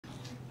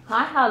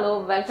Hi, hello,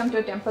 welcome to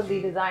Temple the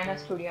Designer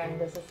Studio and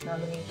this is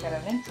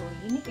Needlenthread. So,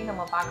 இன்னைக்கு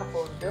நம்ம பார்க்க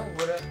போறது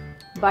ஒரு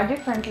budget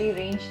friendly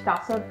range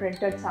Tussar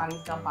printed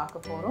sarees தான்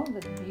பார்க்க போறோம்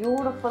with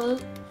beautiful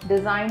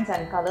designs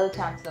and color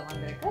charts ல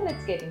வந்திருக்கு.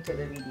 Let's get into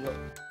the video.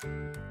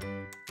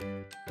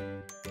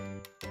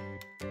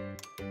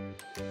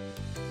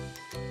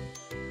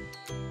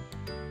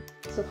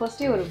 So,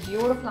 first ஒரு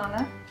beautiful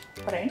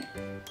print.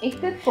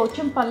 Ikkat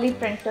Pochampalli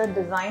printed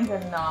designs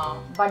and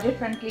budget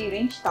friendly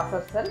range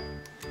Tussar silk.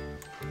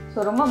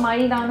 So, ரொம்ப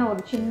மைல்டான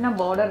ஒரு சின்ன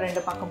border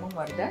ரெண்டு பக்கமும்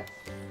வருது.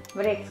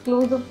 Very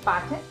exclusive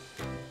pattern.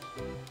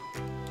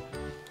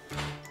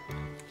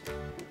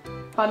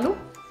 Pallu.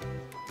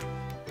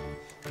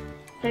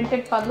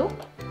 Printed pallu.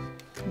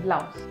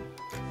 Blouse.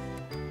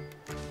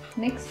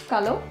 Next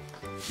color.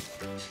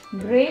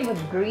 Grey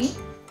with green.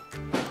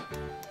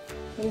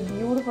 Very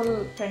beautiful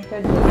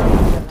printed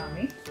designs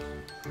எல்லாமே.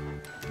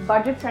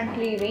 Budget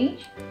friendly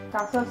range.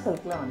 Tussar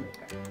silkல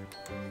வந்திருக்கு.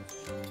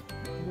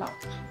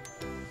 Blouse.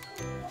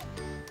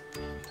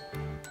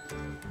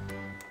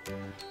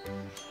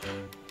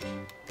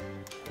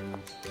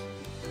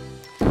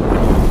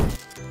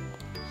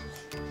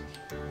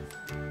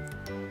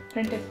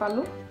 Printed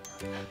pallu,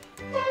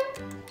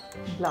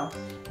 blouse,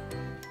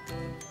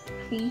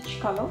 peach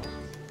color,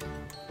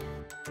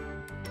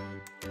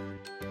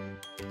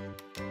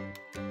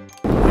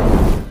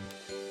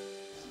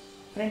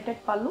 printed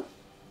pallu,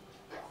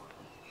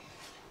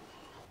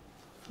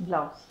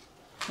 blouse.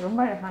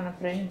 ரொம்ப அழகான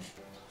print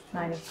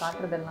நான் இன்னைக்கு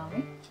காட்டுறது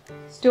எல்லாமே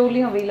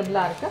ஸ்டோர்லயும்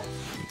அவைலபிளா இருக்கு,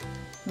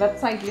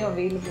 வெப்சைட்லயும்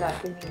அவைலபிளா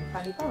இருக்கு. நீங்க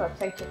கண்டிப்பா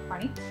வெப்சைட் செக்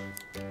பண்ணி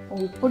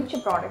உங்களுக்கு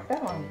பிடிச்ச ப்ராடக்ட்டை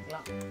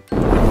வாங்கிக்கலாம்.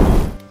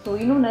 ஸோ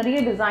இன்னும் நிறைய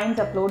டிசைன்ஸ்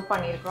அப்லோட்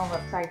பண்ணியிருக்கிறோம்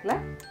வெப்சைட்டில்.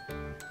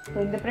 ஸோ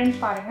இந்த பிரிண்ட்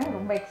பாருங்கள்,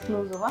 ரொம்ப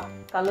எக்ஸ்க்ளூசிவாக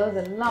கலர்ஸ்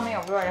எல்லாமே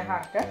அவ்வளோ அழகாக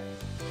இருக்கு.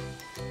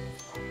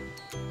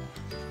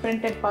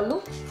 பிரிண்டட் பல்லு,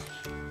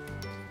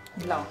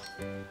 blouse.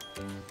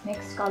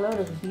 Next colour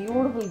is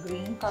beautiful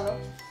green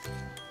colour.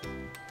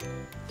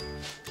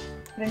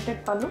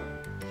 Printed பல்லு,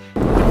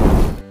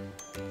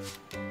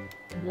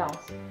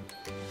 பிளவுஸ்.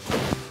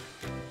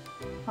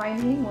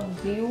 ஃபைனலி ஒரு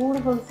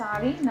பியூட்டிஃபுல்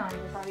சாரீ. நான்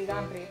இந்த சாரீ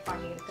தான் ட்ரேப்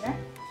பண்ணியிருக்கிறேன்.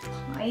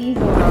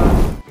 நைஸ் ஒரு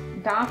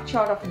dark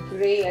shot of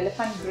grey,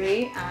 elephant grey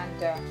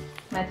and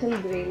metal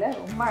கிரேல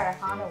ரொம்ப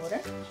அழகான ஒரு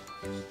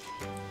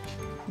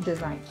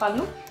டிசைன்.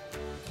 பல்லு,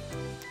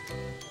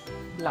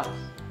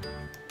 பிளவுஸ்.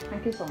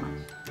 Thank you so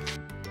much.